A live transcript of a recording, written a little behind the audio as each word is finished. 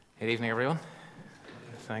Good evening, everyone.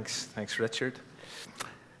 Thanks, Richard.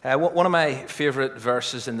 One of my favorite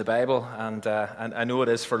verses in the Bible, and I know it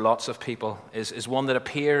is for lots of people, is one that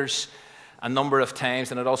appears a number of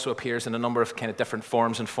times, and it also appears in a number of kind of different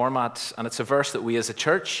forms and formats. And it's a verse that we as a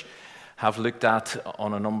church have looked at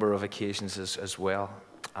on a number of occasions as well.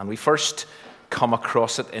 And we first come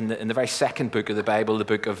across it in the very second book of the Bible, the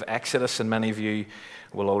book of Exodus, and many of you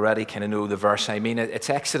will already kind of know the verse I mean. It's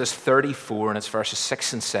Exodus 34, and it's verses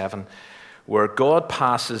 6 and 7, where God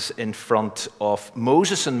passes in front of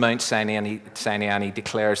Moses on Mount Sinai, and he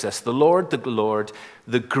declares this: the Lord,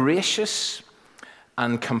 the gracious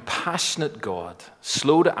and compassionate God,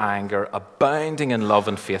 slow to anger, abounding in love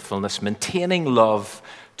and faithfulness, maintaining love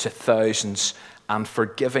to thousands, and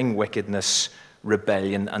forgiving wickedness,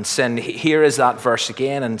 rebellion, and sin. Here is that verse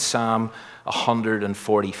again in Psalm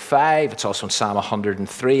 145. It's also in Psalm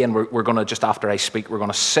 103, and we're going to, just after I speak, we're going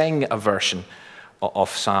to sing a version of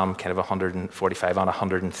Psalm kind of 145 and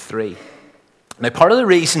 103. Now, part of the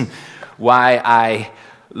reason why I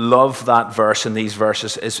love that verse and these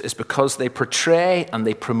verses is because they portray and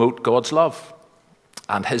they promote God's love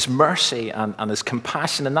and his mercy and his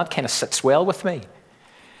compassion, and that kind of sits well with me.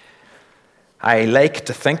 I like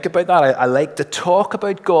to think about that. I like to talk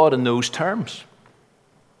about God in those terms.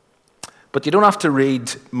 But you don't have to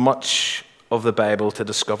read much of the Bible to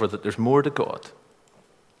discover that there's more to God.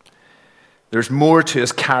 There's more to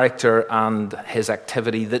his character and his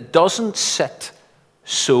activity that doesn't sit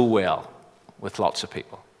so well with lots of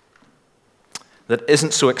people, that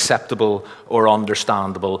isn't so acceptable or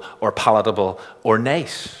understandable or palatable or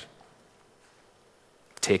nice.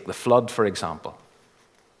 Take the flood, for example.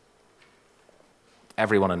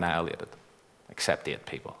 Everyone annihilated, except 8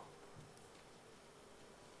 people.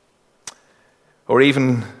 Or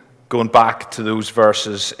even going back to those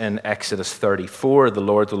verses in Exodus 34, the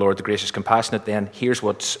Lord, the gracious, compassionate, then here's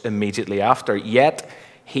what's immediately after. Yet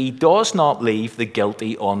he does not leave the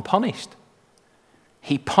guilty unpunished.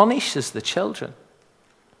 He punishes the children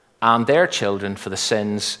and their children for the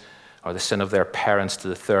sins or the sin of their parents to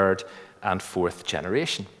the 3rd and 4th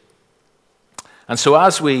generation. And so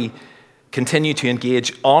as we continue to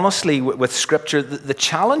engage honestly with Scripture, the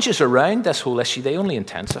challenges around this whole issue, they only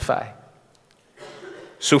intensify.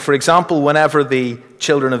 So, for example, whenever the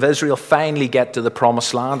children of Israel finally get to the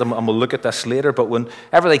Promised Land, and we'll look at this later, but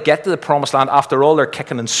whenever they get to the Promised Land, after all their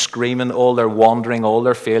kicking and screaming, all their wandering, all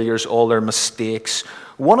their failures, all their mistakes,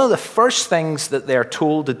 one of the first things that they're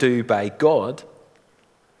told to do by God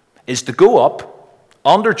is to go up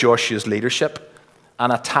under Joshua's leadership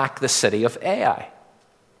and attack the city of Ai,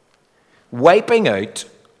 wiping out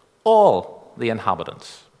all the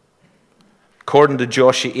inhabitants. According to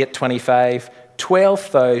Joshua 8:25,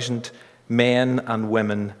 12,000 men and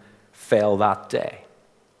women fell that day.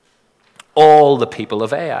 All the people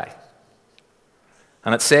of Ai.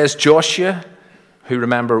 And it says Joshua, who,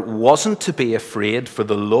 remember, wasn't to be afraid, for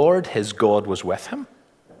the Lord his God was with him.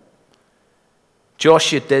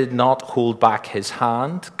 Joshua did not hold back his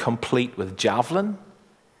hand, complete with javelin,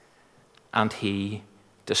 and he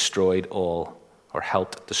destroyed all, or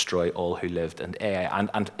helped destroy all who lived in Ai.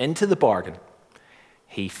 And into the bargain,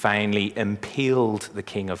 he finally impaled the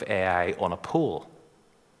king of Ai on a pole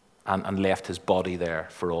and left his body there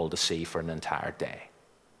for all to see for an entire day.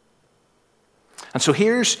 And so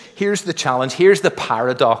here's the challenge, here's the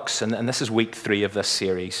paradox, and this is week 3 of this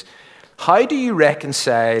series. How do you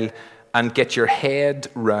reconcile and get your head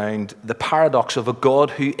round the paradox of a God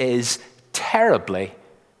who is terribly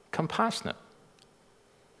compassionate?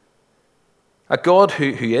 A God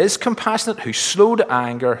who is compassionate, who's slow to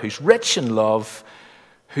anger, who's rich in love,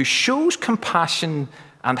 who shows compassion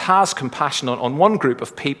and has compassion on one group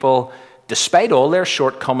of people despite all their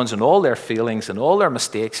shortcomings and all their failings and all their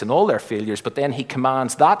mistakes and all their failures, but then he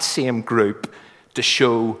commands that same group to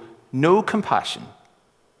show no compassion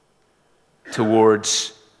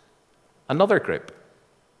towards another group.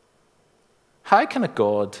 How can a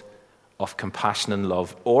God of compassion and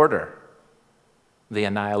love order the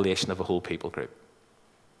annihilation of a whole people group?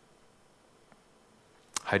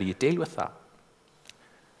 How do you deal with that?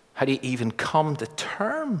 How do you even come to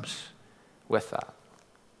terms with that?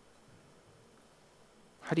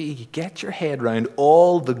 How do you get your head around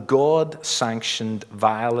all the God-sanctioned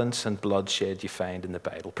violence and bloodshed you find in the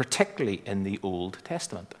Bible, particularly in the Old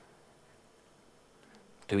Testament?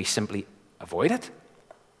 Do we simply avoid it?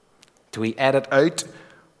 Do we edit out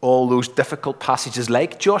all those difficult passages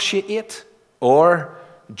like Joshua 8 or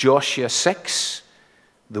Joshua 6,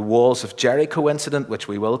 the walls of Jericho incident, which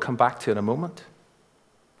we will come back to in a moment?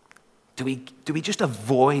 Do we just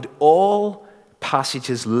avoid all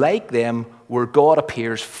passages like them where God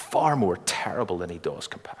appears far more terrible than he does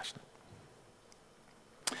compassionate.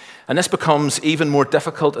 And this becomes even more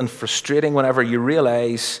difficult and frustrating whenever you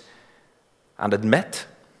realize and admit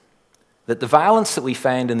that the violence that we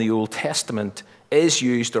find in the Old Testament is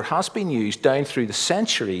used or has been used down through the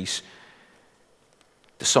centuries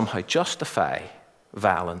to somehow justify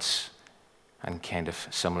violence and kind of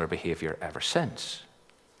similar behavior ever since.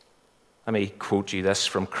 Let me quote you this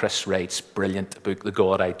from Chris Wright's brilliant book, The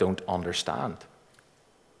God I Don't Understand.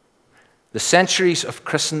 The centuries of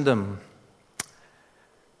Christendom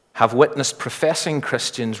have witnessed professing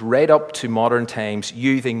Christians right up to modern times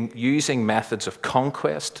using methods of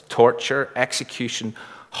conquest, torture, execution,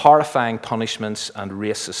 horrifying punishments, and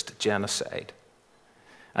racist genocide,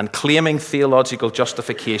 and claiming theological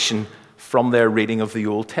justification from their reading of the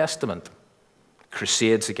Old Testament.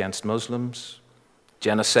 Crusades against Muslims,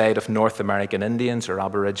 genocide of North American Indians or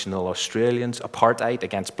Aboriginal Australians, apartheid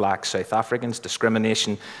against black South Africans,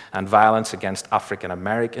 discrimination and violence against African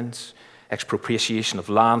Americans, expropriation of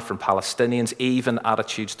land from Palestinians, even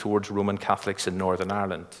attitudes towards Roman Catholics in Northern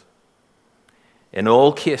Ireland. In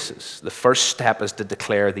all cases, the first step is to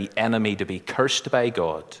declare the enemy to be cursed by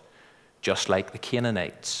God, just like the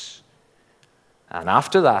Canaanites. And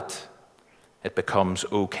after that, it becomes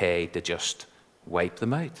okay to just wipe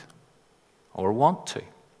them out, or want to.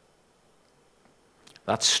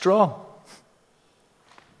 That's strong.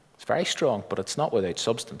 It's very strong, but it's not without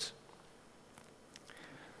substance.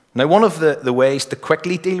 Now, one of the ways to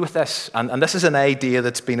quickly deal with this, and this is an idea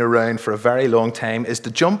that's been around for a very long time, is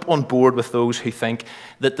to jump on board with those who think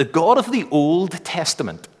that the God of the Old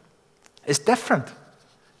Testament is different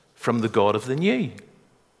from the God of the New.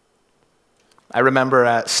 I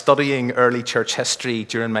remember studying early church history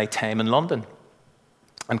during my time in London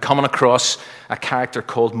and coming across a character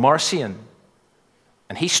called Marcion.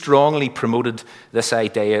 And he strongly promoted this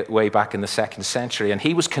idea way back in the 2nd century. And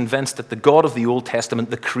he was convinced that the God of the Old Testament,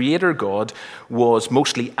 the Creator God, was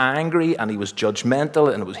mostly angry and he was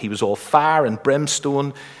judgmental and he was all fire and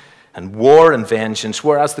brimstone and war and vengeance.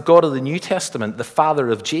 Whereas the God of the New Testament, the Father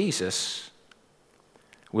of Jesus,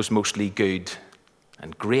 was mostly good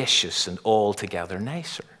and gracious and altogether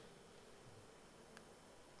nicer.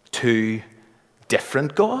 Two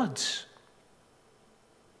different gods.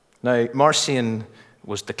 Now, Marcion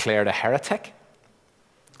was declared a heretic.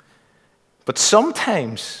 But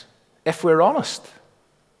sometimes, if we're honest,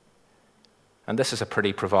 and this is a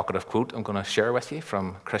pretty provocative quote I'm going to share with you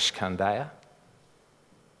from Krish Kandiah,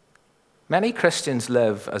 many Christians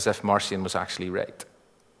live as if Marcion was actually right.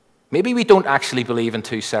 Maybe we don't actually believe in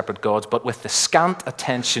two separate gods, but with the scant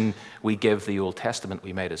attention we give the Old Testament,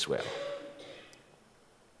 we might as well.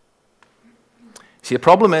 See, the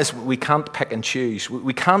problem is we can't pick and choose.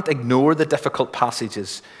 We can't ignore the difficult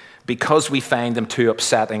passages because we find them too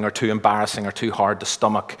upsetting or too embarrassing or too hard to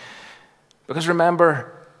stomach. Because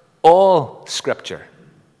remember, all Scripture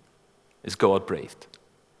is God-breathed.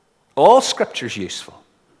 All Scripture is useful.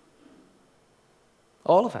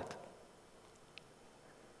 All of it.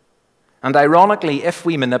 And ironically, if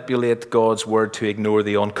we manipulate God's word to ignore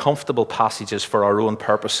the uncomfortable passages for our own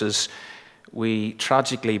purposes, we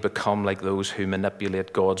tragically become like those who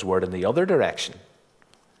manipulate God's word in the other direction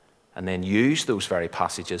and then use those very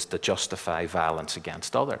passages to justify violence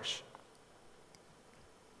against others.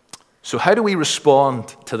 So how do we respond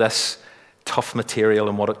to this tough material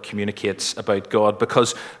and what it communicates about God?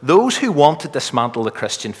 Because those who want to dismantle the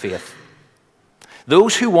Christian faith,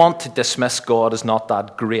 those who want to dismiss God as not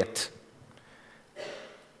that great,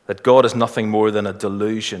 that God is nothing more than a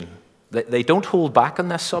delusion, they don't hold back on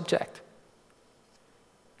this subject.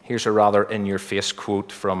 Here's a rather in-your-face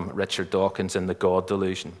quote from Richard Dawkins in The God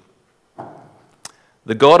Delusion.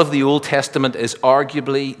 The God of the Old Testament is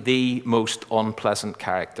arguably the most unpleasant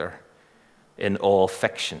character in all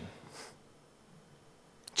fiction.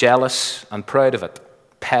 Jealous and proud of it,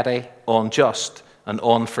 petty, unjust, an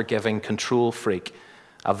unforgiving control freak,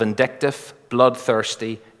 a vindictive,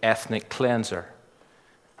 bloodthirsty ethnic cleanser,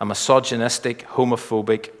 a misogynistic,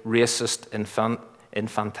 homophobic, racist,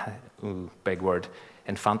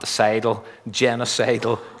 infanticidal,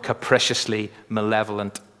 genocidal, capriciously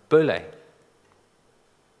malevolent bully.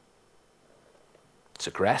 It's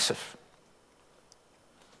aggressive.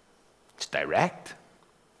 It's direct.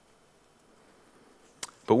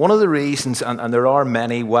 But one of the reasons, and there are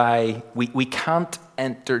many, why we can't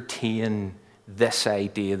entertain this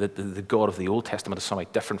idea that the God of the Old Testament is something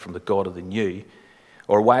different from the God of the New,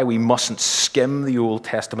 or why we mustn't skim the Old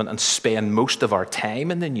Testament and spend most of our time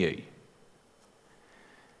in the New,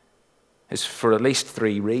 is for at least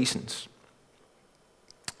three reasons.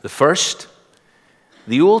 The first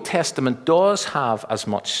the Old Testament does have as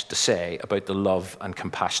much to say about the love and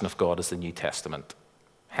compassion of God as the New Testament.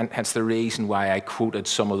 Hence the reason why I quoted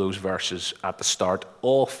some of those verses at the start,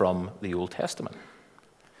 all from the Old Testament.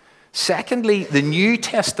 Secondly, the New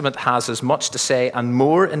Testament has as much to say, and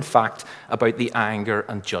more, in fact, about the anger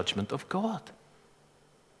and judgment of God.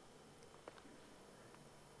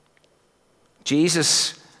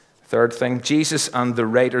 Third thing, Jesus and the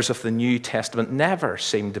writers of the New Testament never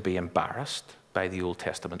seem to be embarrassed by the Old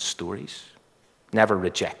Testament stories, never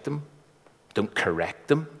reject them, don't correct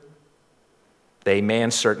them. They may,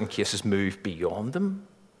 in certain cases, move beyond them,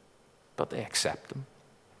 but they accept them.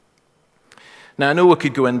 Now, I know we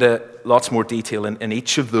could go into lots more detail in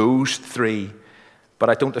each of those three, but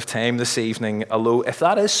I don't have time this evening. Although, if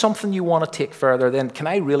that is something you want to take further, then can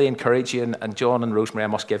I really encourage you, and John and Rosemary, I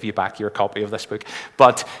must give you back your copy of this book,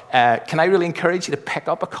 but can I really encourage you to pick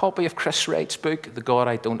up a copy of Chris Wright's book, The God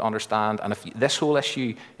I Don't Understand, and if this whole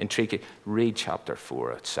issue intrigues you, read chapter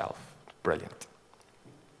 4 itself. Brilliant.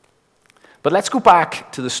 But let's go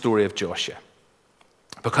back to the story of Joshua,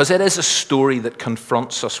 because it is a story that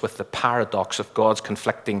confronts us with the paradox of God's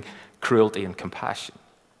conflicting cruelty and compassion.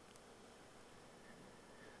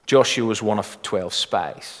 Joshua was one of 12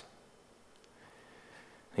 spies.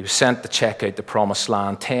 He was sent to check out the promised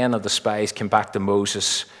land. 10 of the spies came back to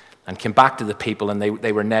Moses and came back to the people, and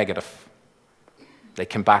they were negative. They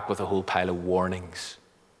came back with a whole pile of warnings.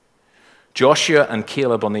 Joshua and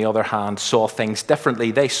Caleb, on the other hand, saw things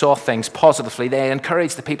differently. They saw things positively. They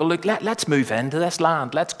encouraged the people, look, let's move into this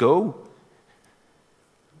land. Let's go.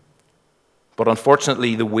 But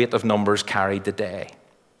unfortunately, the weight of numbers carried the day.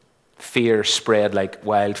 Fear spread like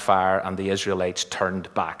wildfire, and the Israelites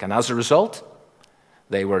turned back. And as a result,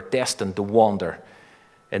 they were destined to wander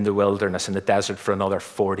in the wilderness, in the desert, for another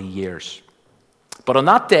 40 years. But on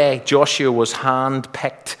that day, Joshua was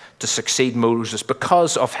handpicked to succeed Moses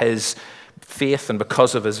because of his faith and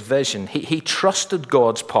because of his vision. He trusted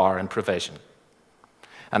God's power and provision.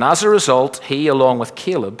 And as a result, he, along with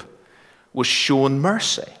Caleb, was shown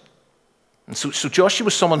mercy. And so Joshua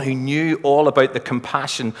was someone who knew all about the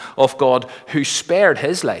compassion of God, who spared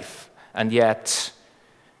his life. And yet,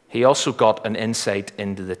 he also got an insight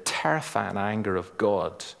into the terrifying anger of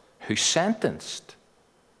God, who sentenced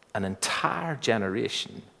an entire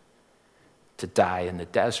generation to die in the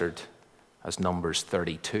desert, as Numbers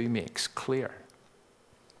 32 makes clear.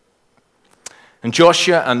 And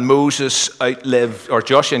Joshua and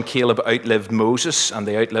Caleb outlived Moses, and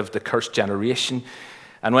they outlived the cursed generation.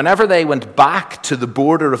 And whenever they went back to the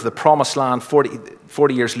border of the promised land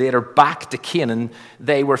 40 years later, back to Canaan,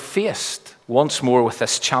 they were faced once more with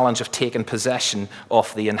this challenge of taking possession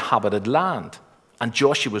of the inhabited land. And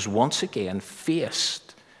Joshua was once again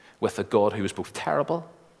faced with a God who was both terrible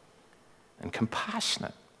and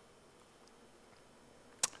compassionate.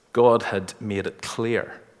 God had made it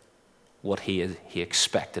clear what he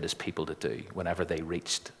expected his people to do whenever they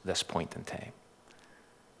reached this point in time.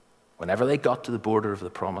 Whenever they got to the border of the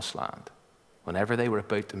promised land, whenever they were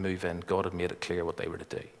about to move in, God had made it clear what they were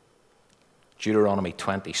to do. Deuteronomy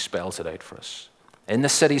 20 spells it out for us. In the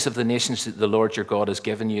cities of the nations that the Lord your God has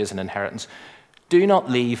given you as an inheritance, do not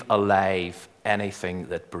leave alive anything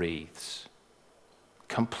that breathes.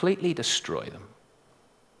 Completely destroy them,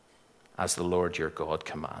 as the Lord your God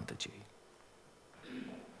commanded you.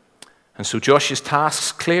 And so Joshua's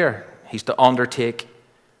task's clear. He's to undertake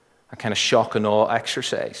a kind of shock and awe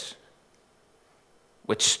exercise,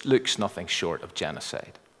 which looks nothing short of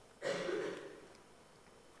genocide.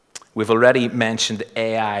 We've already mentioned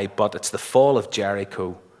Ai, but it's the fall of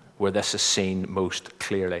Jericho where this is seen most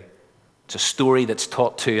clearly. It's a story that's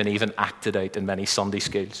taught to and even acted out in many Sunday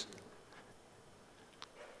schools.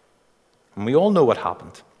 And we all know what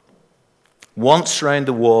happened. Once round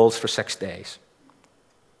the walls for 6 days.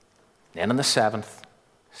 Then on the 7th,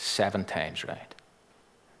 7 times round.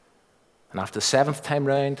 And after the 7th time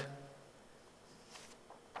round,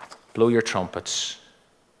 blow your trumpets,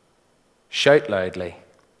 shout loudly,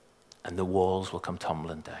 and the walls will come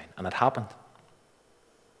tumbling down. And it happened.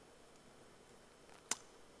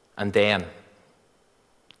 And then,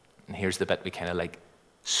 and here's the bit we kind of like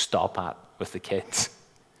stop at with the kids.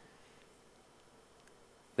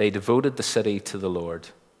 They devoted the city to the Lord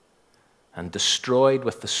and destroyed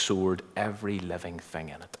with the sword every living thing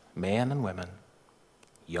in it, men and women,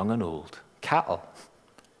 young and old, cattle,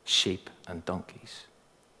 sheep and donkeys.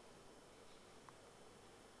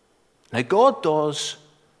 Now, God does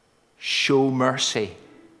show mercy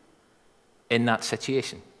in that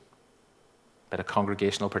situation. Bit of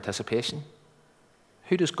congregational participation.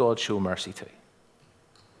 Who does God show mercy to?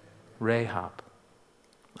 Rahab.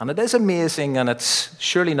 And it is amazing, and it's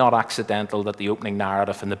surely not accidental that the opening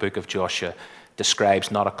narrative in the book of Joshua describes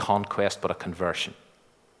not a conquest but a conversion.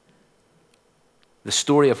 The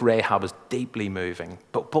story of Rahab is deeply moving.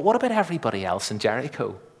 But what about everybody else in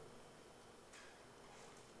Jericho?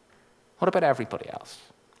 What about everybody else?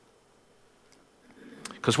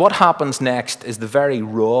 Because what happens next is the very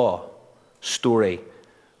raw story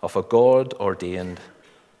of a God-ordained,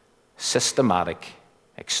 systematic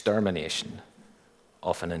extermination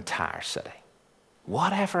of an entire city.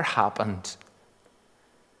 Whatever happened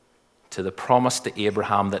to the promise to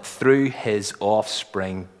Abraham that through his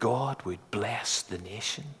offspring, God would bless the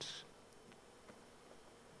nations?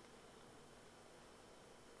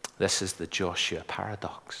 This is the Joshua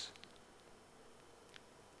paradox.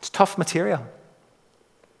 It's tough material.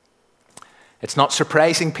 It's not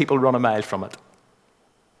surprising people run a mile from it.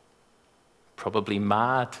 Probably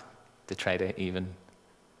mad to try to even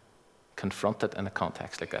confront it in a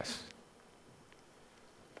context like this.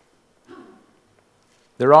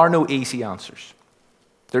 There are no easy answers.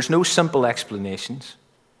 There's no simple explanations.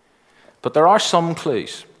 But there are some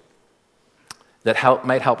clues that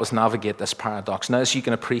might help us navigate this paradox. Now, as you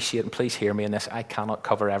can appreciate, and please hear me in this, I cannot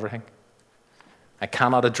cover everything. I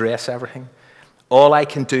cannot address everything. All I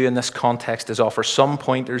can do in this context is offer some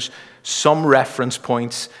pointers, some reference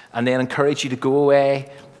points, and then encourage you to go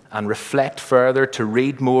away and reflect further, to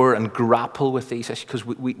read more and grapple with these issues, because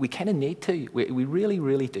we kind of need to. We really,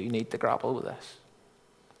 really do need to grapple with this.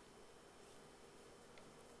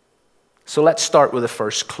 So let's start with the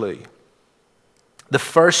first clue. The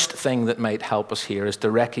first thing that might help us here is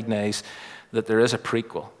to recognize that there is a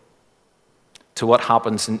prequel to what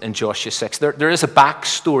happens in Joshua 6. There is a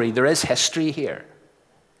backstory. There is history here.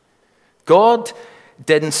 God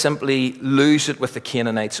didn't simply lose it with the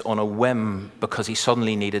Canaanites on a whim because he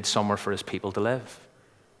suddenly needed somewhere for his people to live.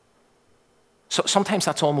 So sometimes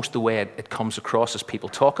that's almost the way it comes across as people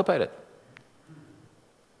talk about it.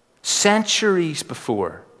 Centuries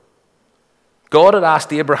before, God had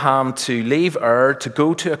asked Abraham to leave Ur, to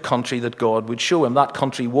go to a country that God would show him. That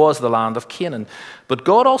country was the land of Canaan. But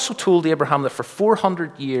God also told Abraham that for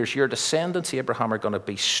 400 years, your descendants, Abraham, are going to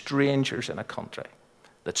be strangers in a country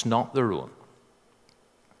that's not their own.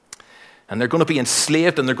 And they're going to be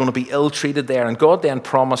enslaved and they're going to be ill-treated there. And God then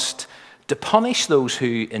promised to punish those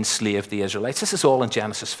who enslaved the Israelites. This is all in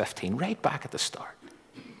Genesis 15, right back at the start.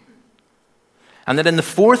 And that in the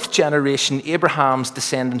fourth generation, Abraham's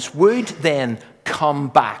descendants would then come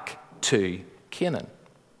back to Canaan.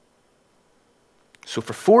 So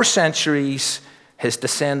for 4 centuries, his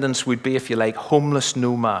descendants would be, if you like, homeless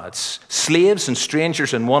nomads, slaves and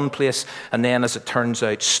strangers in one place, and then, as it turns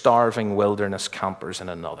out, starving wilderness campers in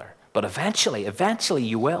another. But eventually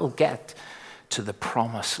you will get to the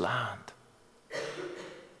promised land.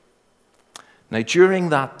 Now, during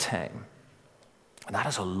that time, and that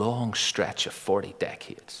is a long stretch of 40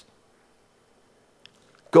 decades,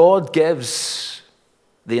 God gives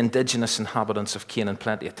the indigenous inhabitants of Canaan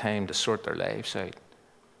plenty of time to sort their lives out,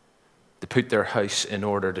 to put their house in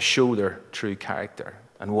order, to show their true character.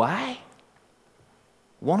 And why?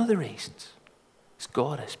 One of the reasons is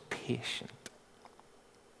God is patient.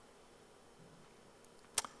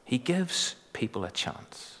 He gives people a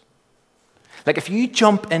chance. Like if you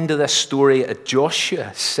jump into this story at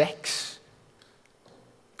Joshua 6,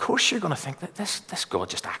 of course you're going to think that this God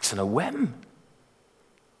just acts on a whim.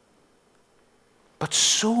 But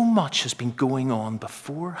so much has been going on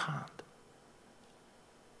beforehand.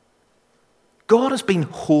 God has been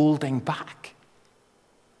holding back.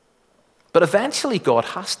 But eventually God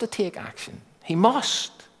has to take action. He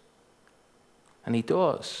must. And he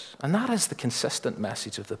does. And that is the consistent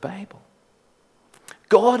message of the Bible.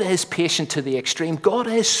 God is patient to the extreme. God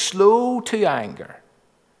is slow to anger.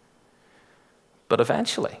 But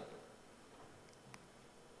eventually,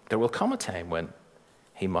 there will come a time when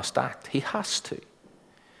he must act. He has to.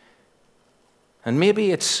 And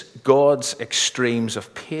maybe it's God's extremes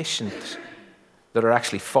of patience that are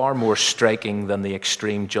actually far more striking than the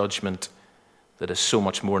extreme judgment that is so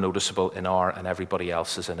much more noticeable in our and everybody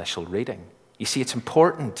else's initial reading. You see, it's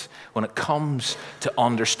important when it comes to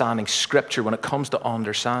understanding Scripture, when it comes to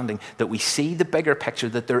understanding that we see the bigger picture,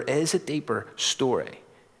 that there is a deeper story.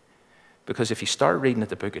 Because if you start reading at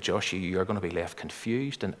the book of Joshua, you are going to be left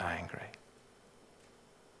confused and angry.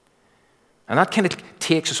 And that kind of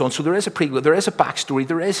takes us on. So there is a prequel, there is a backstory,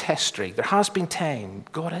 there is history, there has been time.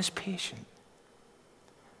 God is patient.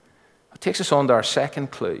 It takes us on to our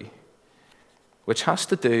second clue, which has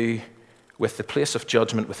to do with the place of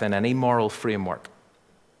judgment within any moral framework.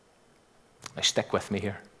 Now stick with me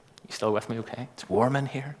here. You still with me, okay? It's warm in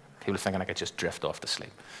here. People are thinking I could just drift off to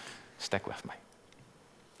sleep. Stick with me.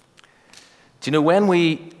 Do you know, when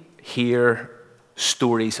we hear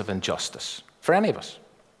stories of injustice, for any of us,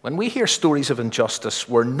 when we hear stories of injustice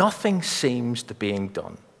where nothing seems to be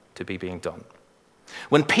being done,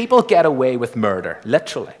 when people get away with murder,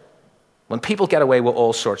 literally, when people get away with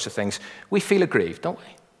all sorts of things, we feel aggrieved, don't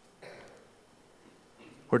we?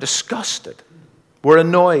 We're disgusted. We're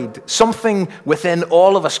annoyed. Something within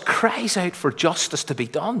all of us cries out for justice to be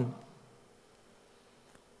done.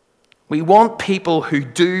 We want people who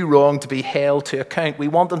do wrong to be held to account. We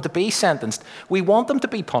want them to be sentenced. We want them to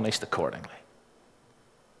be punished accordingly.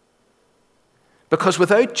 Because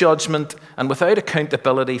without judgment and without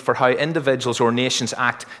accountability for how individuals or nations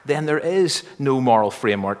act, then there is no moral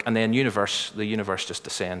framework, and then the universe just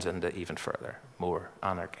descends into even further, more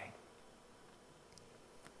anarchy.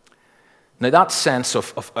 Now, that sense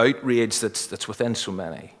of outrage that's within so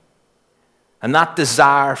many, and that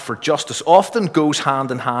desire for justice often goes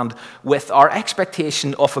hand in hand with our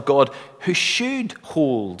expectation of a God who should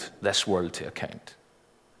hold this world to account.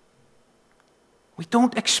 We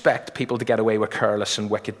don't expect people to get away with careless and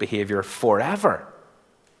wicked behavior forever.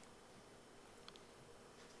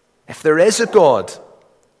 If there is a God,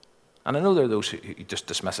 and I know there are those who just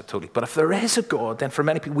dismiss it totally, but if there is a God, then for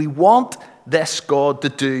many people, we want this God to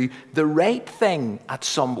do the right thing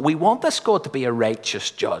we want this God to be a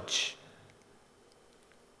righteous judge.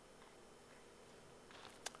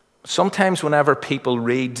 Sometimes whenever people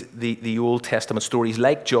read the Old Testament stories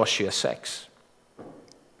like Joshua 6,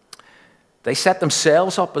 they set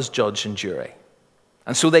themselves up as judge and jury.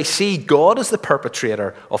 And so they see God as the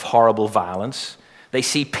perpetrator of horrible violence. They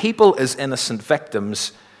see people as innocent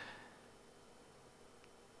victims.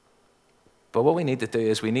 But what we need to do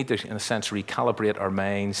is we need to, in a sense, recalibrate our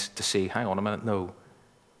minds to see, hang on a minute, no.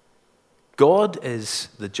 God is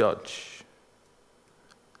the judge.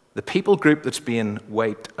 The people group that's being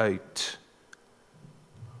wiped out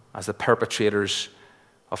as the perpetrators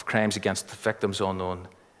of crimes against the victims unknown,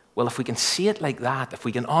 well, if we can see it like that, if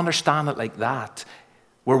we can understand it like that,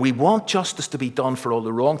 where we want justice to be done for all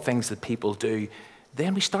the wrong things that people do,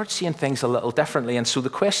 then we start seeing things a little differently. And so the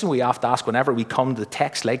question we have to ask whenever we come to the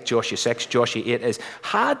text like Joshua 6, Joshua 8 is,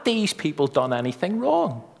 had these people done anything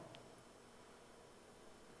wrong?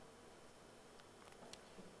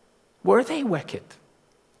 Were they wicked?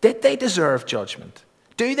 Did they deserve judgment?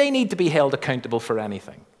 Do they need to be held accountable for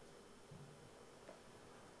anything?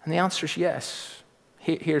 And the answer is yes.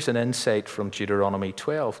 Here's an insight from Deuteronomy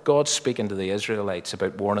 12. God's speaking to the Israelites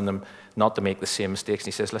about warning them not to make the same mistakes. And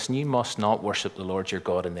he says, listen, you must not worship the Lord your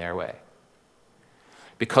God in their way.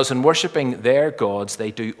 Because in worshiping their gods, they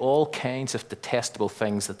do all kinds of detestable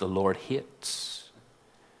things that the Lord hates.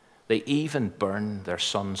 They even burn their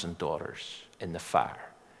sons and daughters in the fire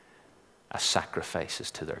as sacrifices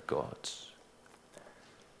to their gods.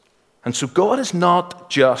 And so God is not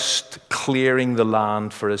just clearing the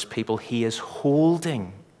land for his people, he is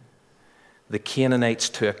holding the Canaanites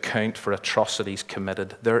to account for atrocities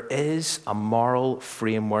committed. There is a moral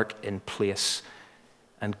framework in place,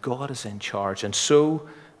 and God is in charge. And so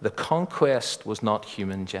the conquest was not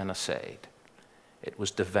human genocide, it was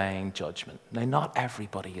divine judgment. Now, not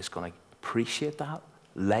everybody is going to appreciate that,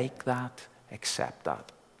 like that, accept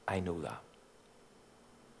that. I know that.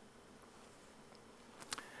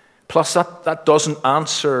 Plus, that doesn't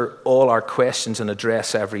answer all our questions and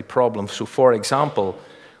address every problem. So, for example,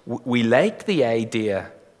 we like the idea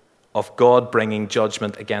of God bringing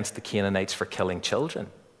judgment against the Canaanites for killing children.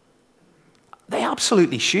 They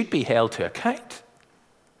absolutely should be held to account.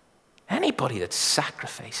 Anybody that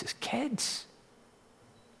sacrifices kids.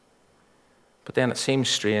 But then it seems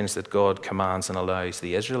strange that God commands and allows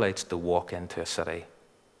the Israelites to walk into a city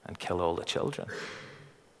and kill all the children.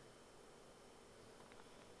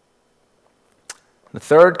 The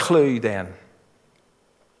third clue, then,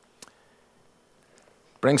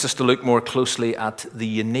 brings us to look more closely at the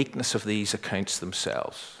uniqueness of these accounts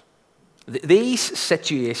themselves. These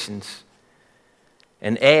situations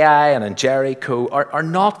in Ai and in Jericho are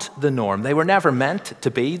not the norm. They were never meant to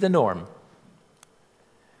be the norm.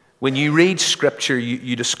 When you read Scripture,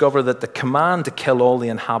 you discover that the command to kill all the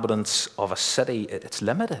inhabitants of a city, it's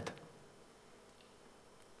limited.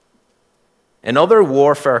 In other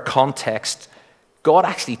warfare contexts, God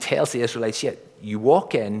actually tells the Israelites, yeah, you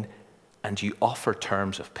walk in and you offer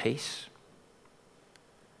terms of peace.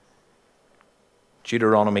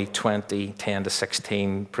 Deuteronomy 20,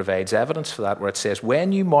 10-16 provides evidence for that, where it says,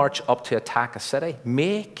 when you march up to attack a city,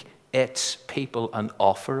 make its people an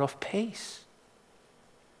offer of peace.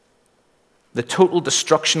 The total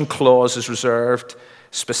destruction clause is reserved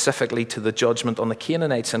specifically to the judgment on the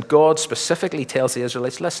Canaanites. And God specifically tells the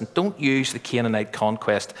Israelites, listen, don't use the Canaanite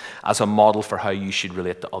conquest as a model for how you should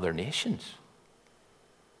relate to other nations.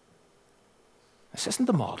 This isn't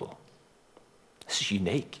the model. This is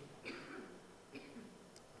unique.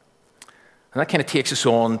 And that kind of takes us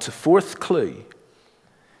on to fourth clue,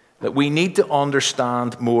 that we need to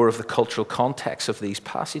understand more of the cultural context of these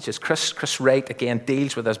passages. Chris Wright, again,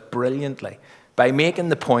 deals with this brilliantly by making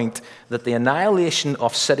the point that the annihilation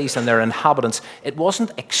of cities and their inhabitants, it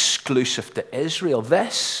wasn't exclusive to Israel.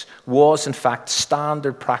 This was, in fact,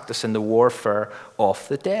 standard practice in the warfare of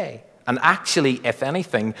the day. And actually, if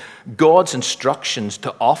anything, God's instructions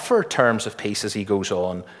to offer terms of peace as he goes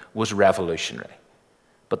on was revolutionary.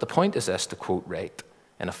 But the point is this, to quote Wright,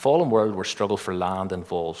 in a fallen world where struggle for land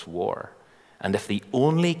involves war, and if the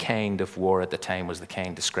only kind of war at the time was the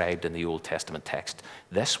kind described in the Old Testament text,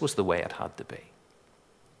 this was the way it had to be.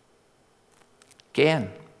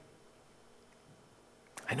 Again,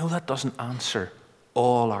 I know that doesn't answer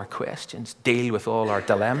all our questions, deal with all our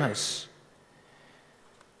dilemmas.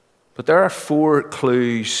 But there are four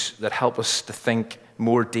clues that help us to think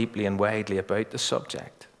more deeply and widely about the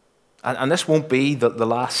subject. And this won't be the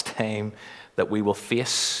last time that we will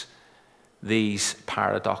face these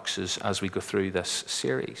paradoxes as we go through this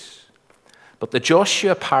series. But the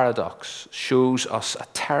Joshua paradox shows us a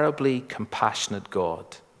terribly compassionate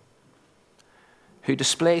God who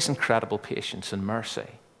displays incredible patience and mercy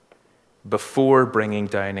before bringing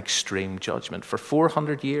down extreme judgment. For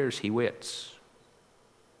 400 years he waits.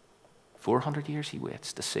 400 years he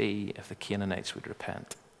waits to see if the Canaanites would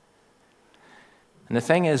repent. And the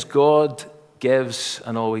thing is, God gives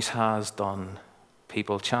and always has done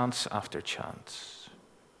people chance after chance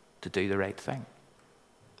to do the right thing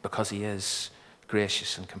because he is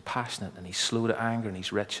gracious and compassionate and he's slow to anger and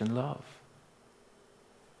he's rich in love.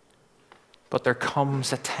 But there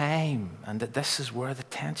comes a time, and this is where the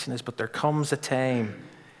tension is, but there comes a time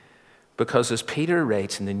because as Peter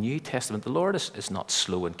writes in the New Testament, the Lord is not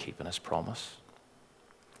slow in keeping his promise,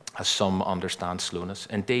 as some understand slowness.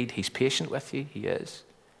 Indeed, he's patient with you, he is.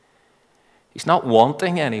 He's not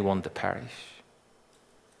wanting anyone to perish.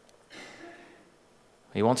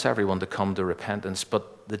 He wants everyone to come to repentance,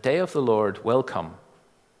 but the day of the Lord will come.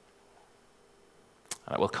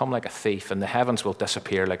 And it will come like a thief, and the heavens will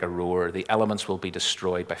disappear like a roar. The elements will be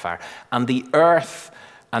destroyed by fire. And the earth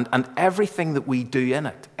and everything that we do in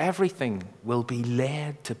it, everything will be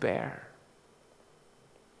laid to bear.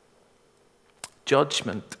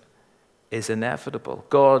 Judgment is inevitable.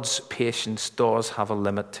 God's patience does have a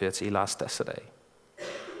limit to its elasticity.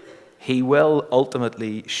 He will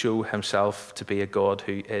ultimately show himself to be a God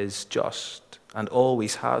who is just and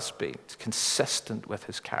always has been, consistent with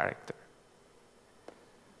his character.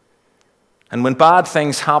 And when bad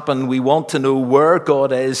things happen, we want to know where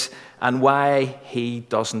God is and why he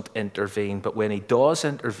doesn't intervene. But when he does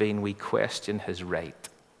intervene, we question his right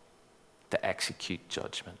to execute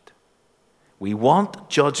judgment. We want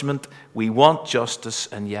judgment, we want justice,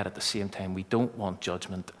 and yet at the same time, we don't want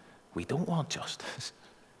judgment, we don't want justice.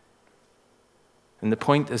 And the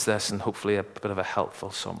point is this, and hopefully a bit of a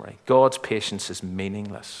helpful summary. God's patience is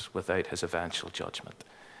meaningless without his eventual judgment,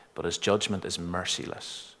 but his judgment is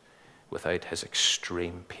merciless without his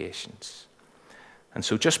extreme patience. And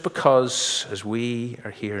so just because, as we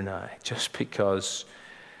are here now, just because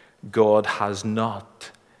God has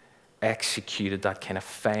not executed that kind of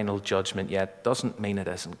final judgment yet doesn't mean it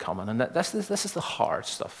isn't coming. And this is the hard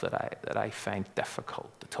stuff that I find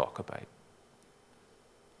difficult to talk about.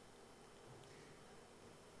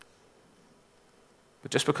 But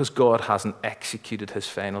just because God hasn't executed his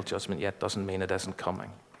final judgment yet doesn't mean it isn't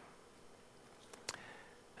coming.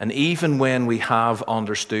 And even when we have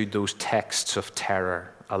understood those texts of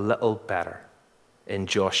terror a little better in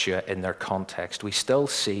Joshua in their context, we still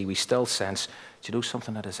sense, do you know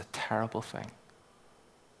something? That is a terrible thing.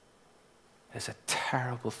 It's a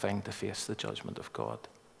terrible thing to face the judgment of God.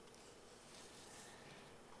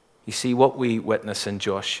 You see, what we witness in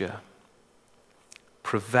Joshua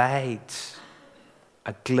provides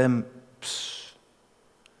a glimpse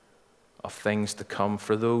of things to come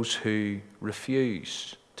for those who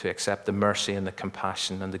refuse to accept the mercy and the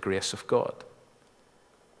compassion and the grace of God.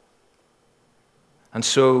 And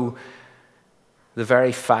so, the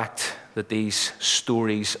very fact that these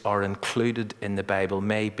stories are included in the Bible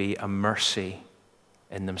may be a mercy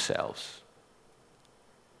in themselves.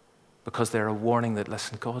 Because they're a warning that,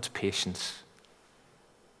 listen, God's patience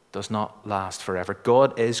does not last forever.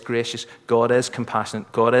 God is gracious, God is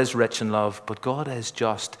compassionate, God is rich in love, but God is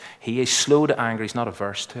just. He is slow to anger, he's not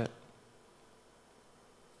averse to it.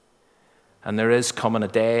 And there is coming a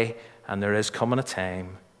day, and there is coming a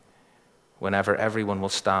time whenever everyone will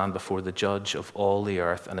stand before the judge of all the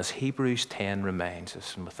earth. And as Hebrews 10 reminds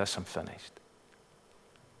us, and with this I'm finished,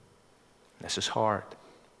 this is hard.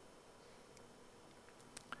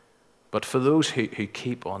 But for those who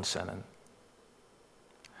keep on sinning,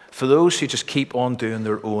 for those who just keep on doing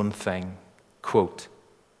their own thing, quote,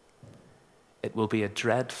 it will be a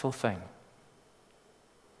dreadful thing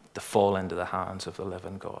to fall into the hands of the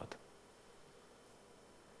living God.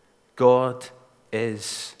 God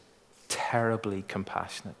is terribly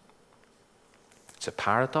compassionate. It's a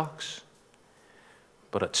paradox,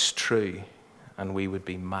 but it's true, and we would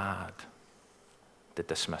be mad to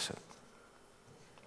dismiss it.